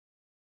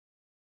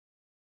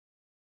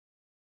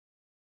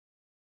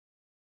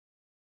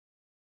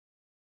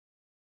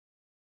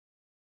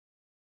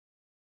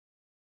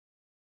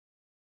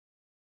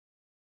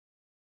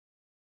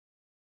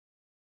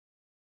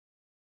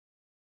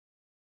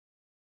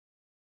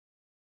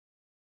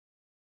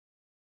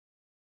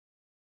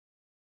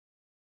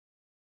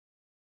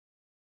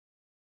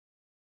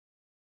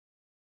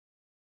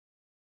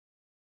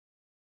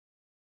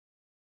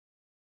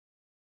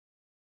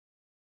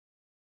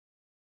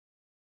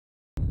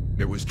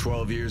It was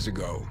 12 years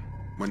ago,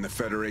 when the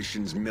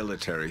Federation's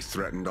military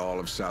threatened all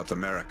of South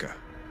America.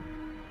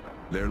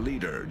 Their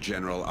leader,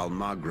 General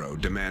Almagro,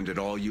 demanded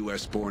all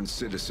US-born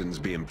citizens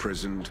be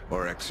imprisoned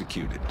or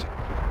executed.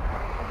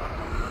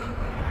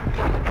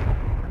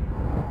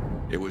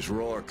 It was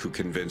Rourke who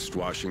convinced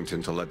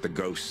Washington to let the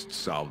Ghosts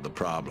solve the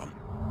problem.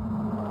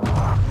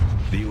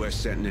 The US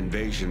sent an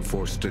invasion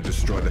force to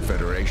destroy the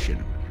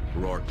Federation.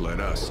 Rourke led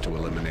us to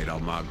eliminate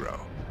Almagro.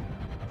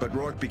 But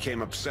Rourke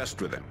became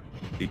obsessed with him.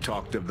 He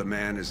talked of the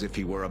man as if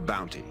he were a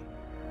bounty,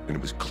 and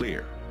it was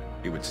clear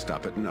he would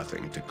stop at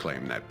nothing to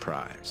claim that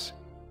prize.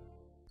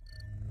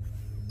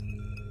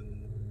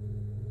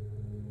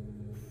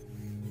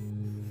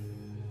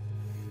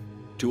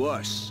 To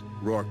us,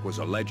 Rourke was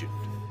a legend.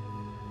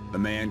 The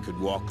man could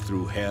walk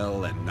through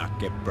hell and not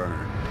get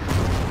burned.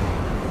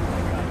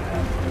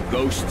 The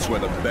Ghosts were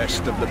the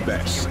best of the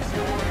best,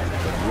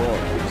 but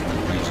Rourke was the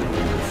reason we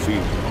were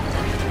feared.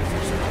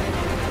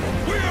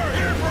 We are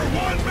here for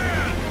one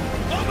man!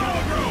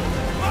 Almagro!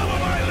 Follow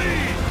my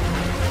lead!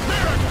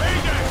 Merrick,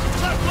 Ajax,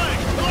 left flank!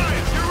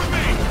 Alliance, you're with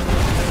me!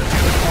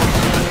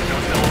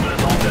 Element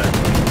is all dead.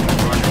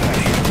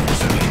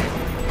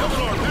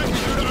 Commodore, passing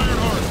through to Iron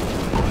Horse.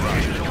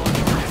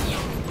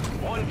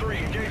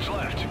 1-3, engage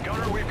left.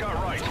 Gunner, we've got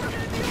right.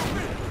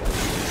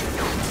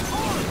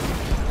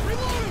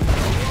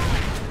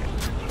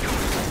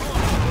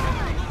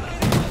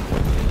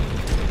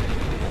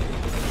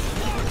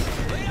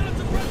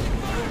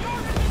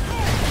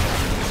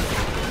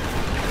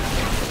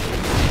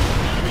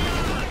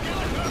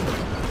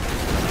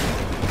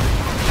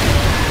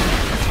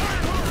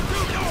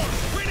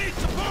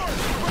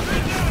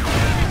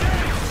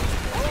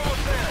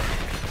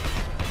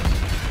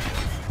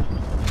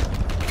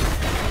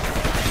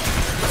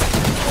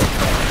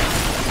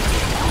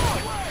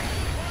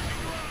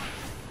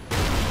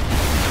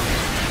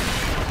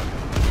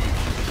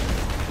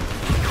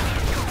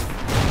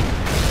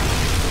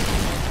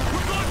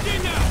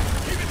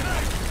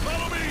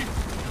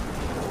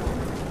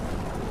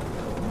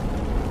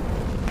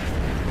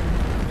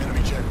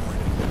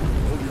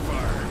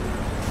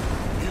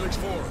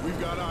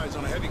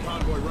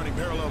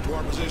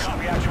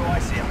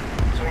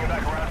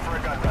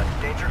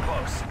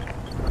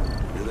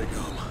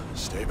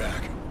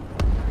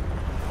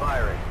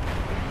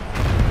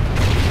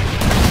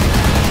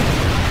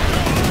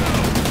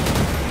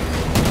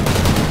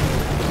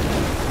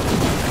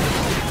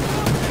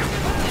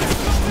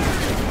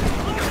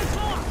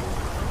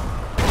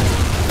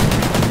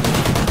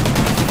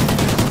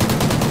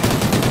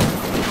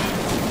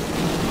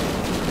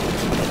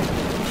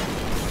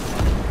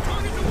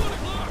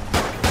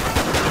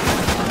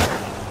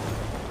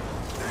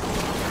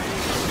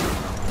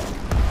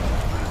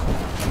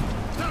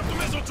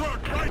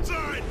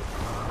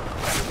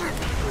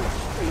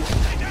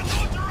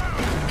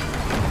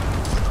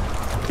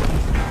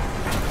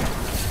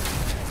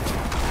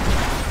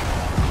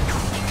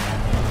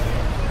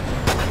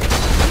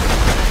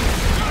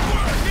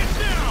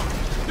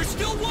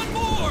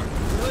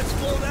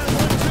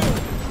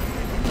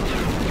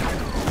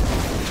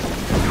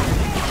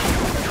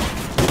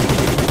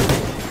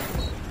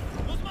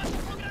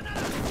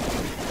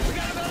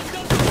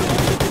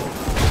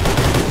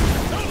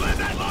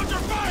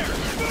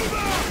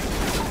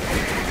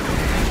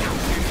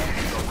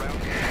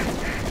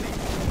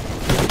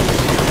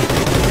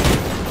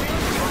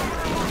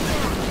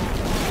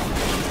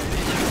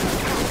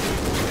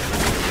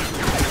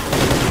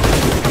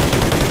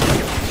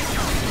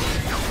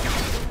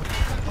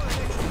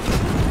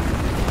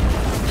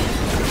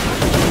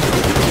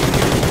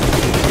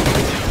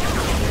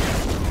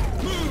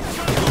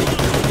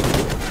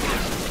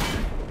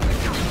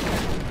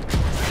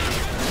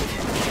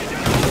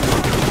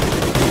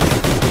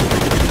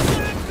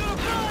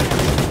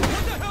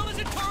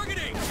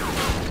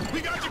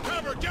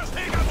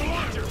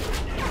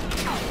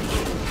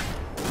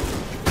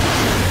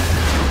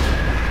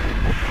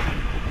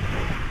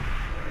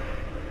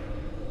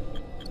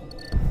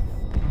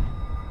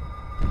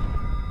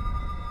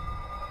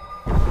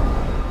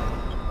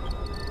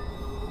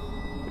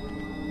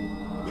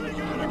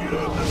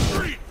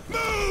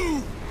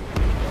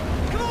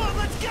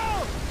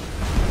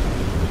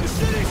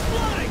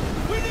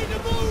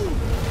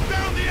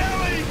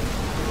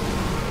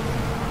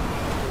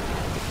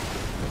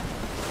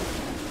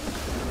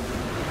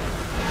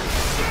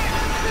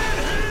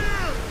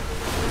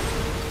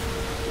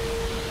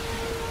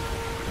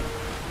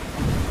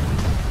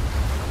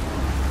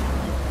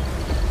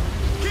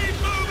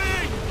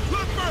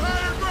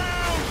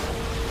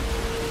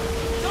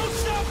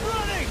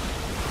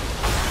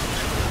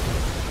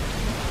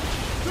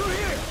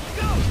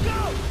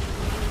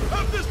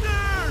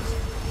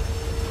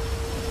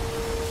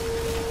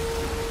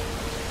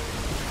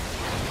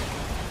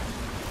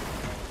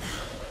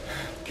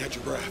 Catch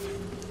your breath.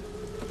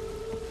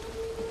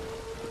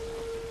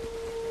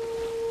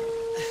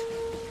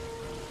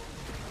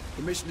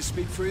 Permission to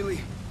speak freely?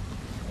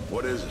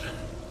 What is it?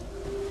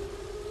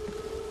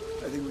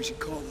 I think we should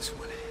call this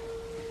one.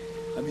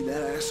 I mean,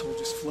 that asshole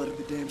just flooded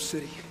the damn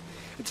city.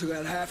 He took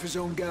out half his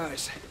own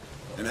guys.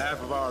 And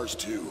half of ours,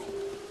 too.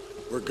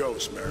 We're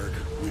ghosts, Merrick.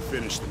 We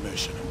finished the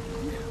mission.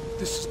 Yeah,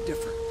 this is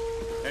different.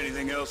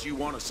 Anything else you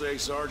want to say,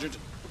 Sergeant?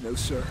 No,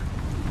 sir.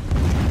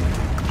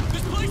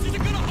 This place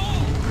isn't gonna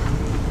hold!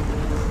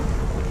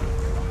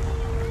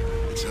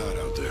 It's hot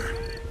out there.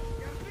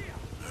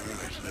 All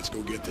right, let's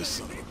go get this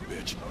son of a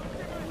bitch.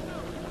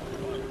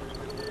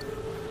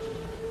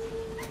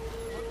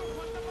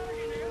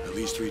 At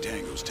least 3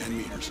 tangos, 10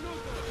 meters.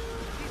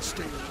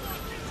 Stay with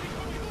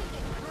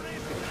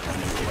On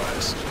your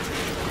glass. You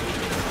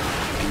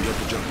can get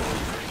the jump on.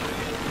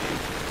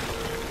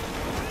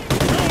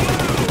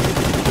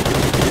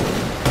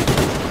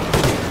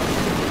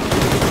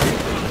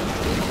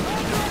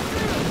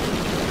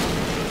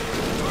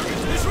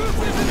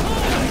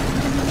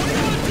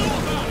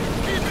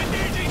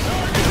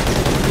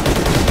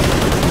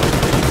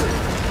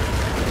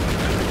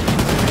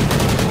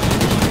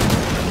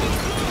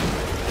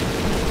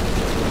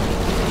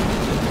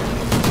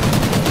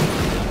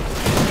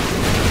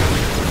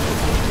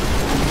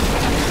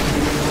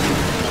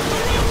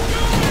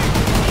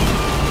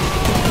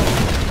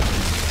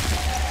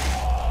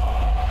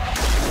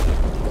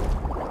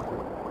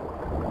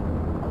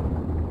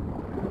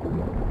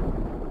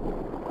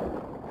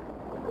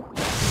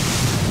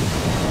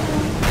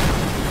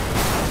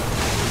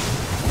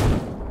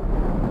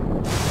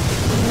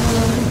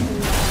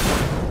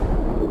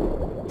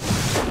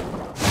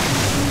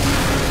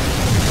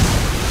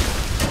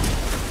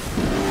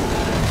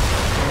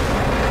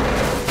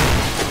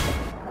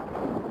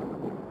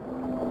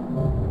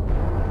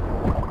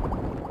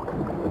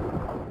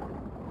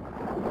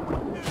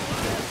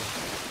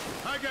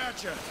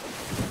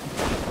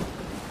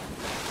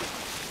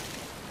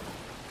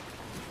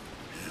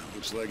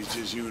 Looks like it's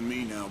just you and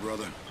me now,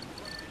 brother.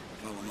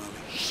 Follow my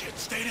lead. Shit,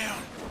 stay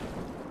down!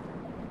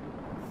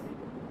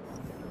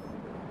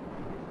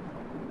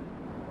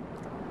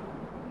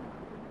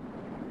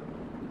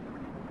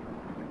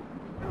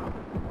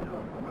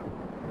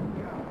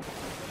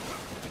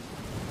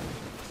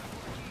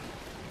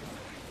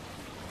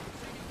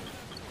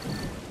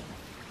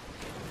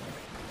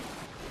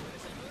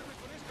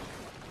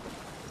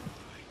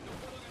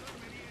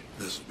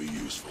 This'll be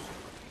useful.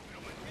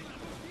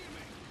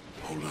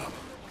 Hold up.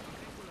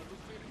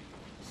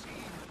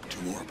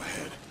 2 more up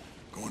ahead.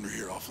 Go under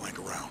here, I'll flank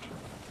around.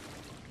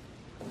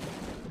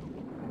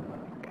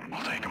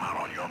 I'll take him out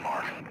on your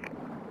mark.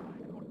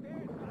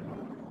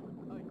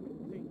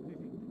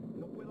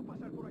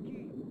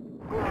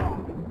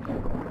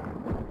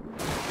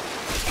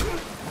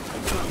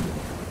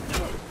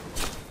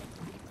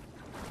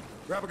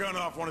 Grab a gun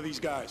off one of these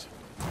guys.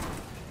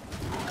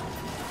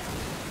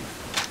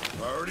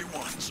 Priority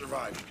 1,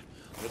 surviving.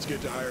 Let's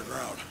get to higher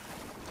ground.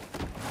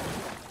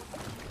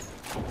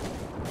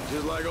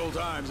 Just like old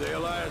times, eh,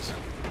 Elias?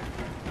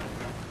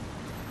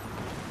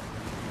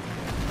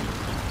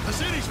 The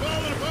city's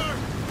falling apart!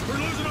 We're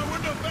losing our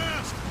window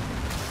fast!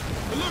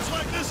 It looks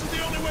like this is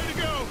the only way to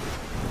go!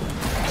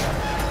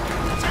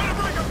 It's gonna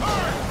break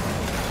apart!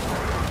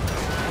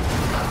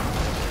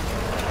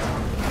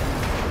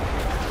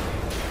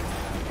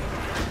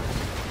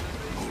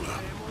 Hold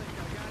up.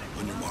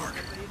 On your mark.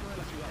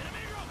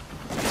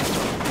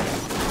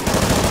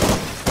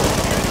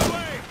 Get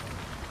away!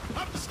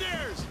 Up the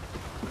stairs!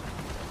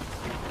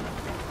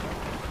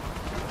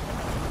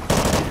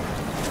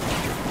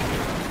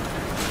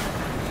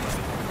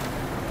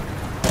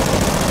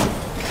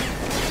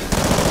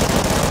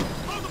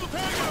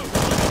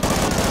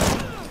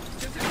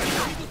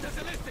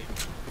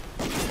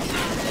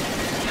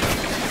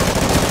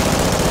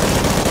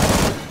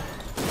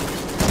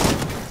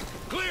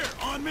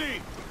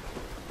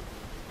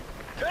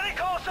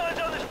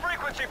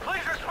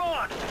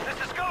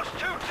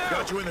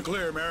 You in the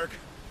clear, Merrick.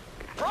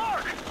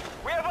 Rourke!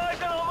 We have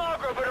eyes on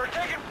Almagro, but are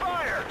taking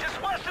fire,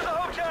 just west of the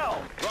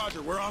hotel!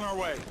 Roger, we're on our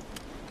way.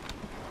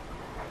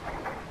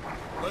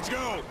 Let's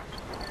go!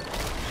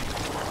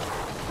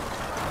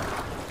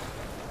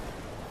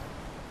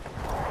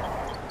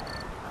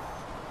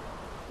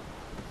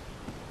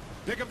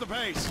 Pick up the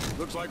pace.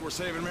 Looks like we're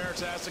saving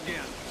Merrick's ass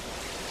again.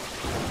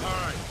 All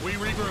right, we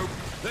regroup,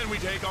 then we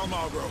take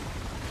Almagro.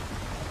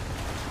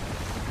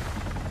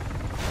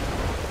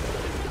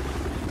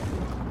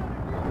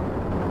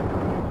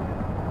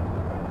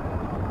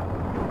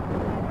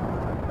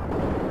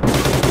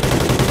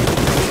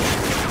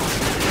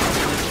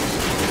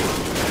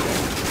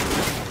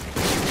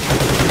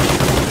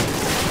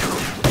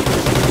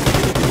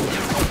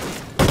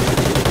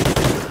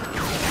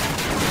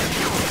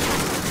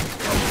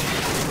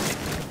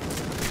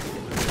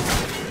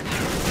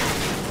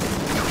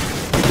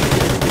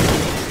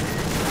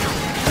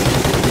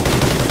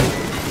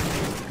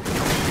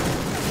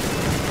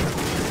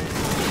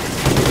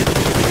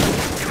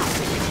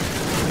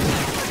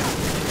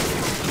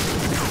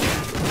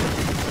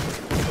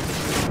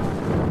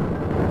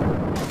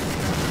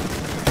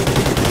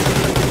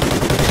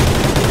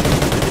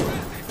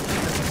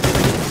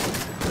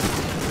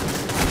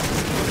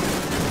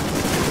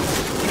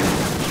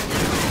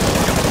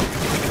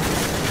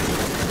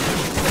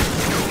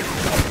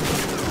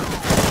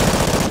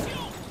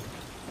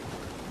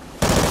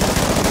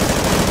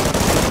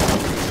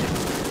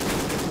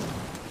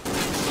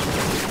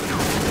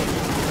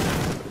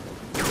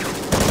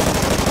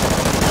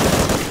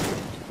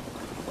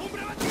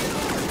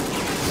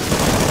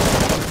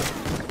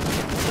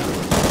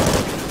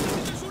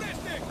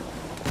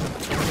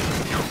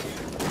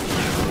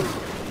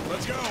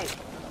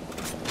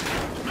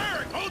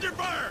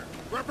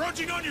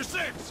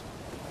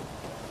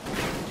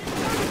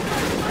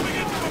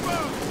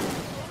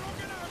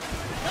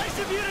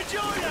 to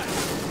join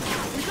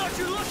us! We got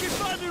your lucky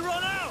finally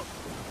run out!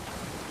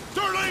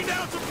 Start laying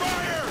down some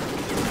fire!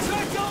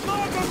 Track down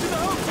Marco to the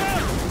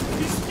hotel!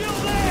 He's still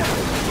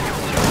there!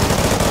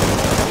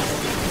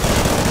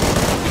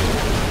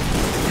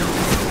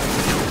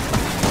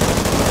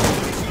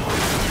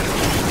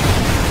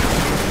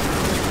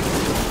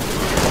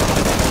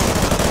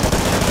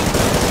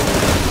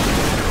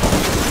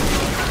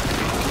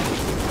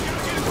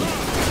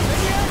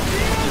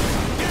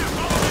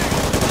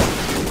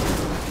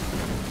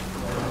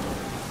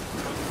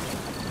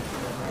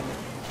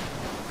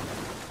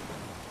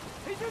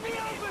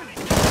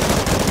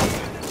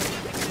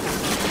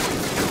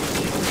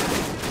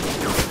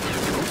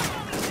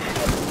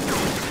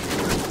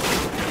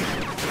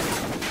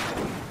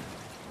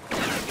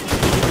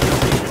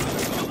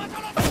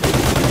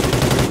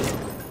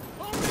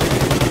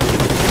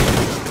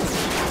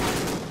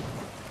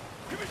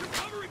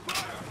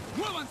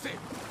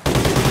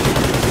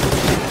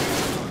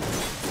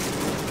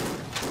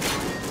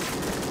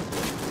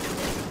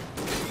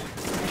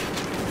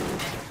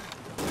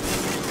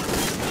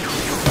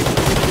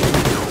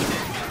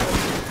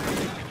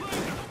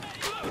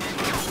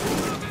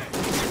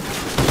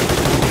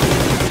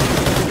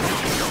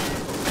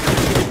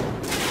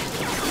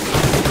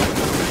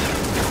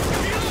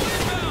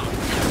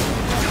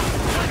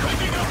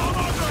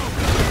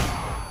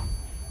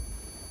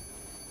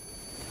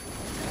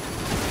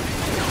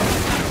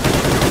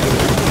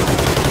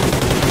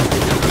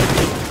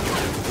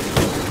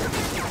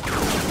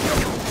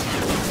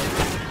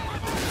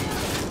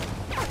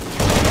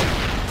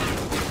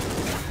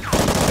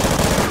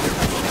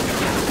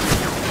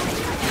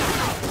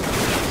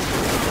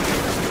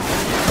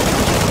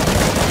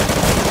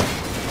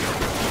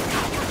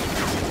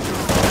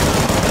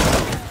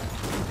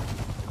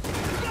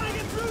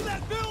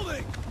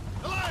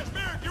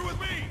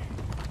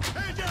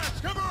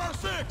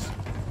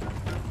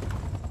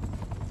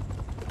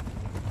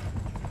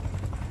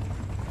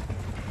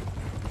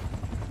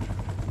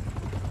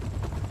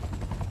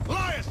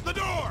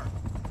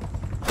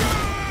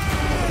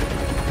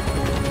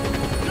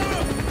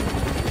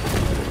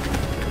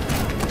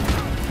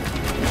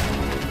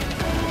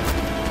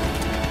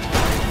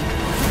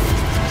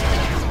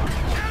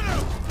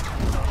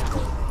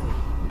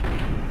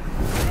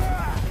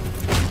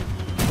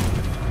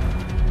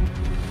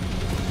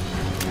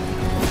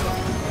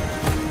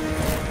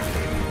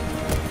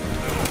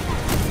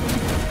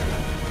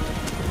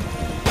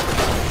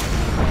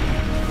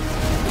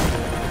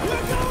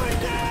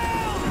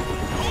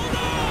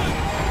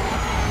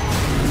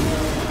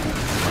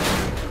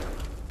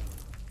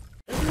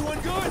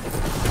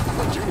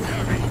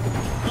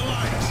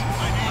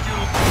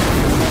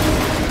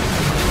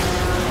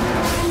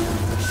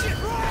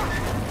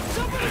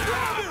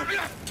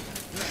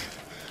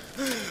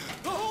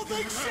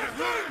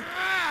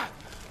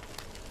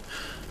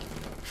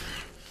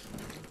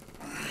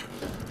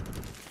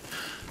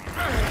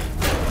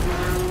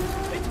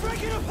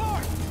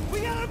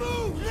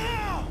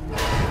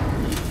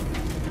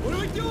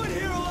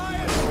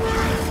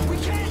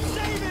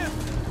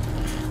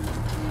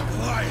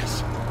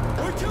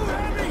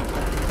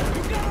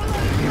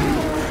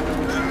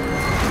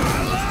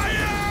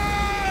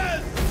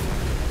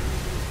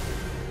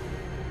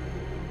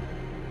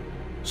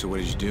 So what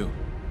did you do?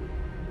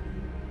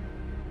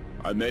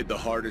 I made the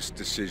hardest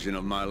decision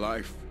of my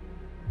life.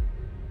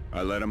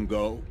 I let him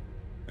go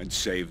and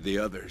saved the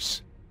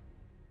others.